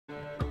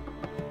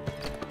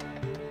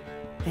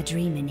A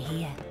dream in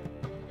here.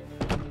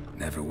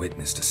 Never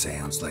witnessed a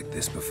seance like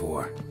this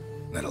before,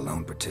 let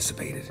alone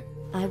participated.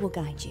 I will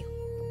guide you.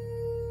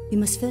 You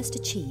must first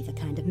achieve a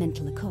kind of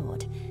mental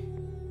accord.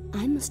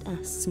 I must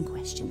ask some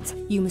questions.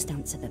 You must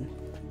answer them.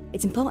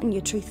 It's important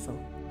you're truthful.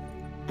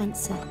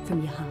 Answer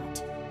from your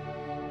heart.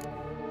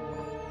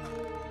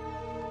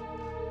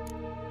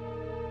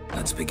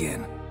 Let's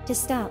begin. To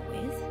start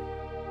with,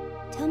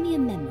 tell me a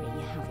memory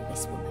you have of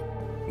this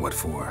woman. What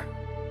for?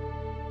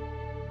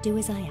 Do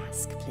as I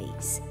ask,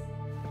 please.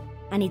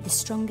 I need the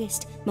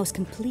strongest, most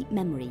complete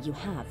memory you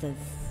have of...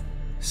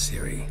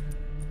 Ciri.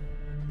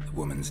 The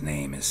woman's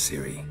name is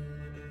Ciri.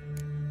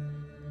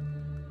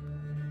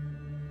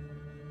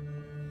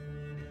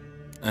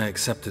 I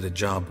accepted a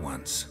job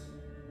once.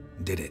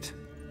 Did it.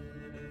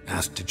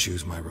 Asked to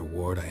choose my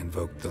reward, I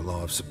invoked the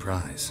law of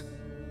surprise.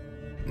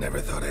 Never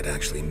thought I'd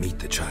actually meet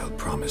the child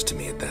promised to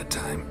me at that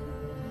time.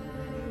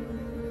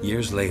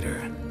 Years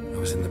later, I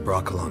was in the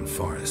Broccolon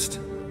forest.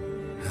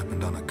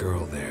 Happened on a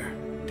girl there.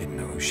 Didn't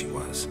know who she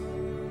was.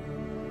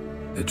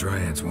 The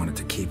Dryads wanted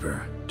to keep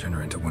her, turn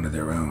her into one of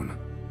their own.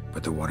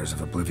 But the Waters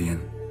of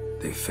Oblivion,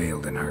 they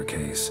failed in her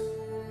case.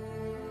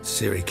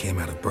 Ciri came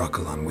out of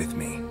Broccolon with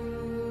me.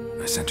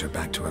 I sent her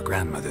back to her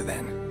grandmother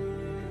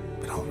then.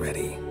 But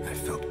already, I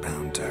felt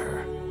bound to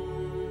her.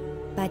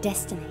 By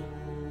destiny.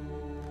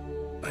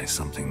 By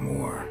something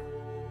more.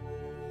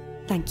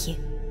 Thank you.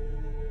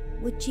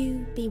 Would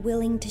you be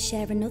willing to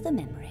share another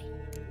memory?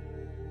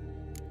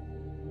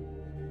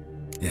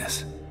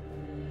 Yes.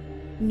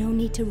 No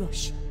need to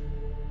rush.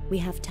 We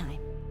have time.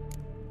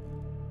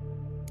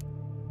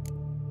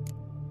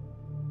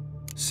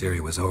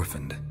 Ciri was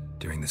orphaned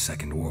during the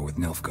Second War with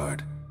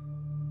Nilfgaard.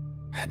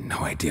 I had no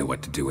idea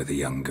what to do with a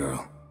young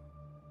girl.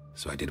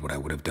 So I did what I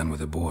would have done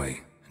with a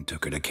boy and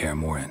took her to Kaer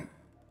Morhen.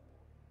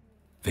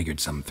 Figured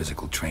some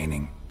physical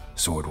training,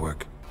 sword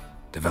work,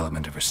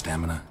 development of her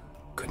stamina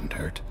couldn't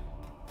hurt.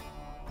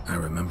 I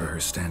remember her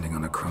standing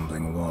on a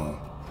crumbling wall.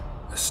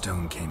 A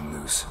stone came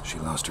loose, she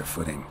lost her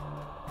footing.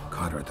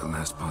 Caught her at the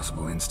last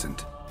possible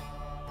instant.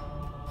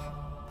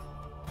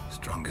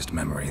 Strongest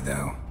memory,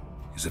 though,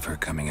 is of her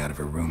coming out of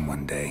her room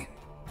one day,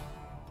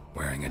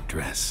 wearing a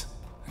dress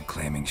and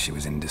claiming she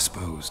was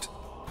indisposed.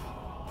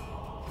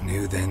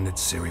 Knew then that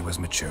Ciri was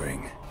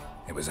maturing.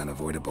 It was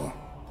unavoidable.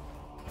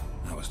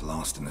 I was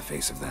lost in the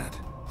face of that.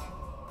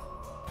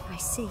 I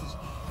see.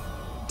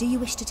 Do you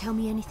wish to tell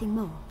me anything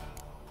more?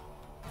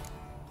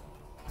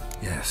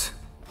 Yes,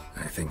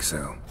 I think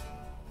so.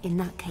 In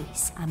that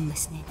case, I'm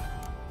listening.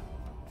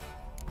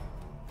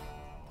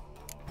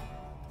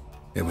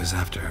 It was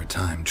after her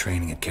time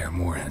training at Kaer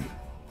Morhen.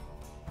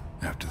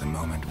 After the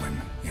moment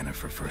when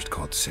Yennefer first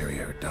called Ciri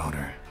her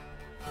daughter.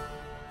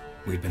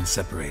 We'd been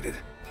separated.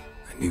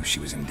 I knew she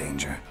was in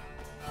danger.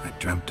 I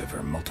dreamt of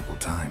her multiple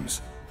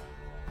times.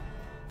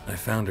 I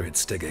found her at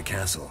Stygga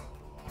Castle.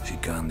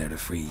 She'd gone there to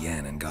free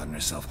Yen and gotten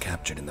herself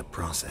captured in the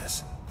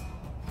process.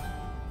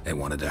 They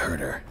wanted to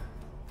hurt her.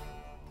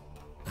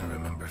 I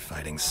remember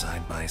fighting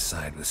side by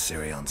side with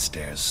Ciri on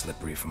stairs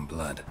slippery from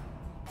blood.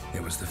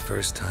 It was the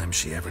first time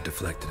she ever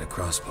deflected a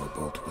crossbow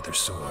bolt with her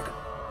sword.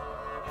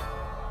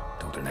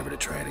 Told her never to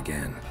try it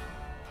again.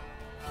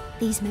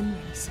 These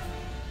memories,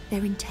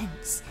 they're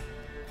intense.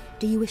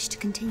 Do you wish to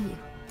continue?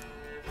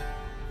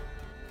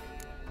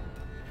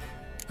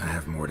 I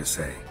have more to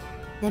say.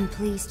 Then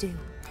please do.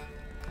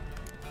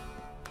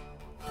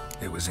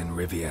 It was in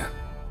Rivia.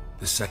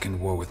 The Second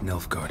War with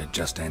Nilfgaard had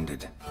just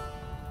ended.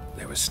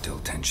 There was still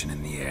tension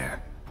in the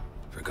air.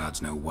 For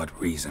gods know what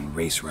reason,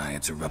 race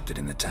riots erupted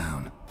in the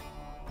town.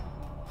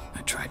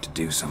 I tried to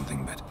do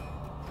something, but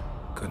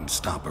couldn't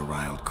stop a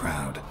riled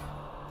crowd.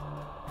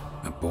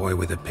 A boy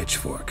with a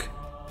pitchfork.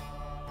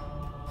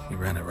 He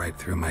ran it right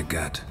through my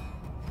gut.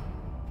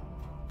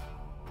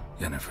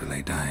 Yennefer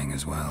lay dying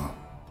as well.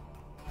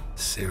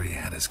 Ciri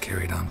had us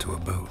carried onto a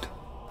boat.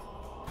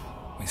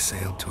 We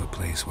sailed to a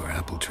place where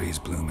apple trees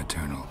bloom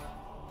eternal.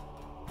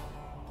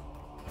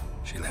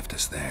 She left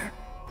us there.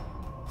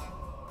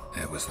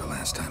 It was the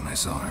last time I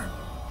saw her.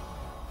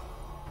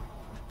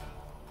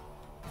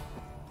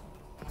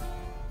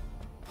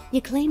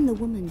 You claim the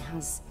woman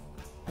has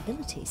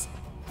abilities.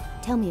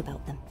 Tell me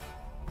about them.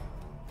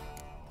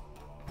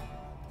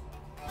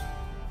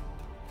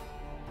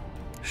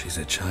 She's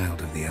a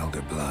child of the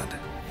Elder Blood.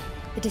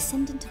 A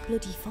descendant of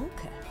bloody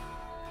Volker.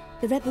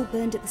 The rebel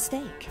burned at the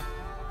stake.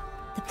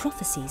 The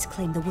prophecies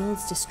claim the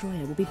world's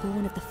destroyer will be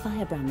born of the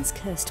firebrand's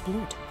cursed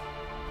blood.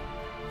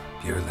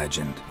 Pure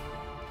legend.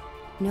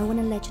 Know when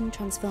a legend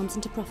transforms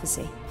into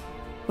prophecy?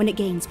 When it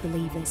gains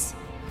believers.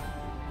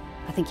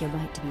 I think you're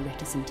right to be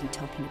reticent in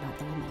talking about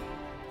the woman.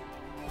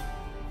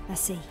 I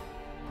see.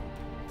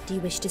 Do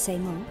you wish to say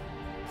more?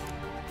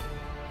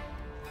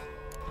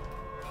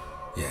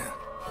 Yeah,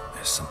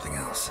 there's something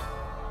else.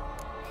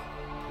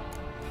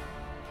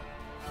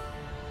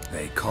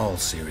 They call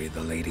Ciri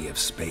the Lady of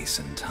Space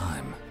and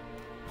Time.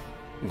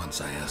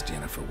 Once I asked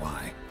Yennefer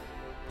why.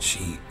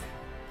 She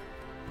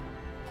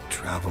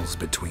travels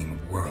between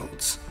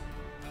worlds.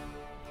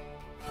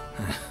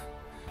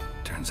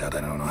 Turns out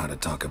I don't know how to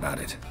talk about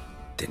it.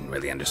 didn't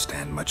really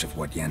understand much of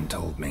what Yen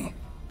told me.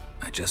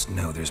 I just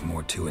know there's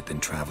more to it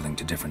than traveling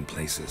to different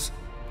places,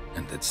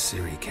 and that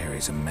Ciri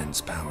carries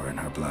immense power in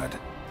her blood.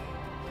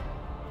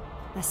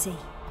 I see.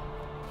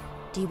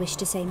 Do you wish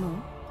to say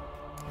more?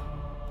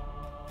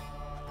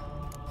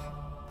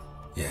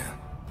 Yeah,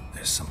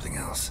 there's something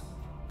else.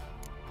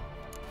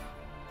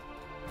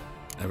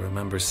 I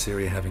remember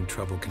Ciri having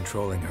trouble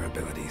controlling her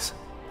abilities.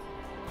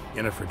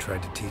 Yennefer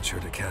tried to teach her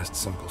to cast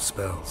simple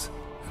spells,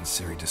 and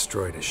Ciri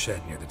destroyed a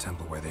shed near the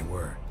temple where they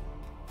were.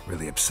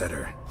 Really upset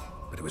her,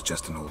 but it was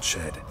just an old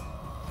shed.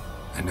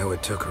 I know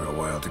it took her a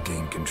while to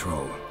gain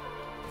control,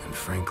 and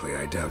frankly,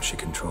 I doubt she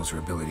controls her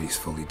abilities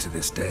fully to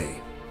this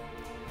day.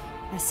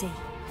 I see.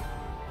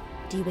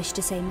 Do you wish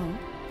to say more?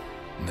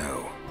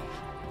 No.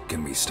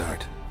 Can we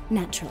start?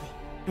 Naturally.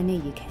 I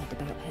knew you cared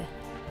about her.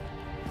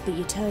 But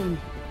your tone,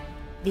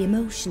 the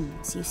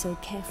emotions you so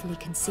carefully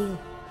conceal.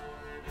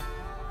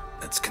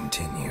 Let's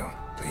continue,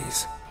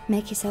 please.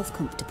 Make yourself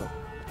comfortable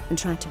and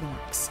try to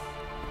relax.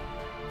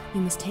 You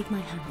must take my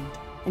hand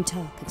and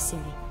talk of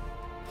Ciri.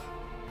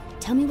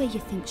 Tell me where you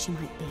think she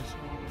might be.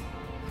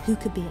 Who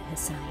could be at her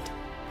side?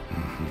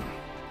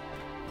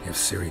 If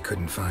Ciri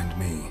couldn't find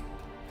me,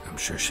 I'm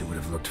sure she would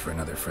have looked for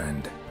another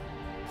friend.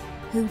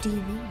 Who do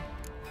you mean?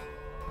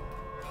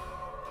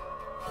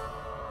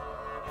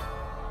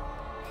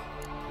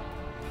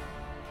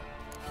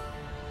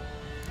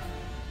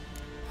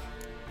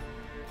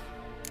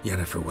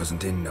 Yennefer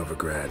wasn't in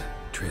Novigrad.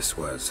 Triss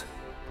was.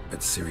 But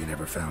Ciri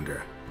never found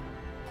her.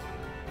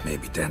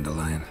 Maybe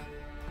Dandelion?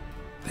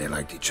 They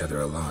liked each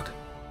other a lot.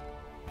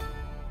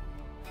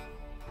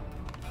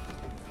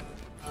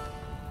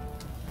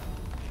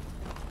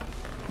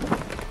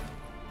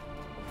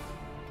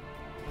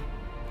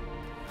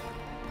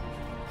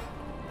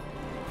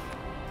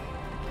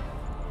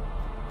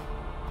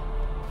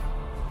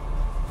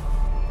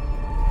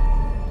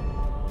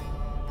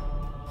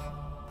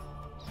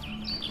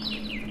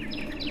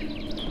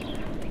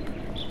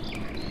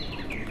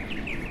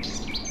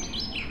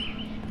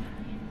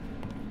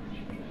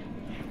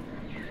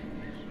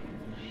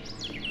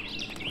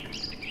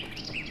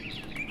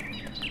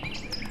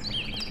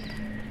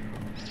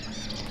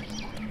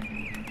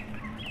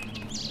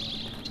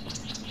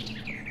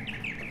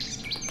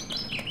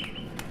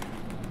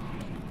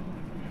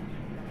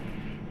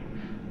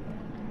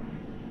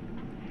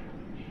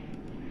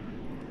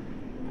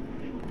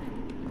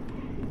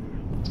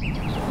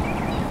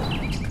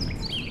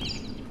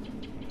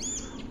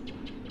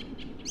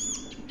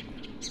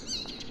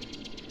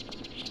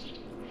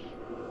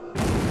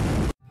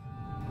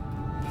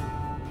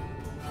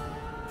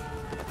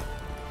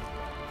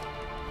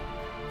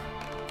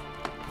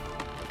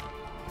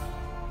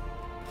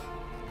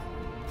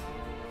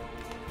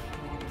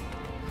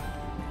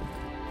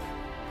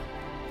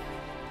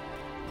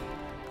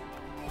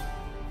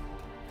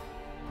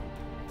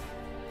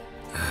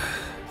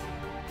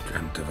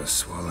 Dreamt of a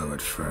swallow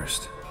at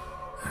first.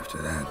 After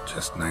that,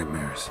 just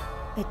nightmares.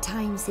 At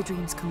times the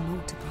dreams can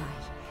multiply.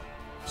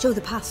 Show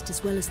the past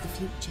as well as the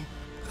future.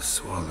 The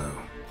swallow.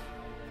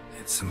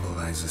 It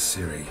symbolizes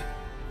Ciri.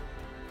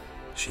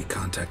 She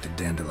contacted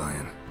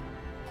Dandelion.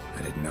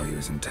 I didn't know he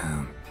was in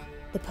town.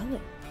 The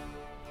poet.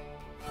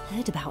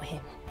 Heard about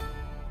him.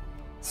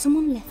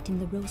 Someone left him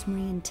the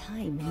rosemary and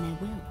thyme in their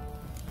will.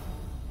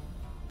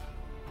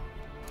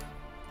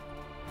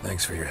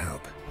 Thanks for your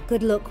help.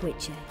 Good luck,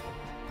 Witcher.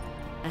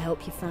 I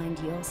hope you find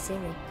your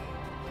Ciri.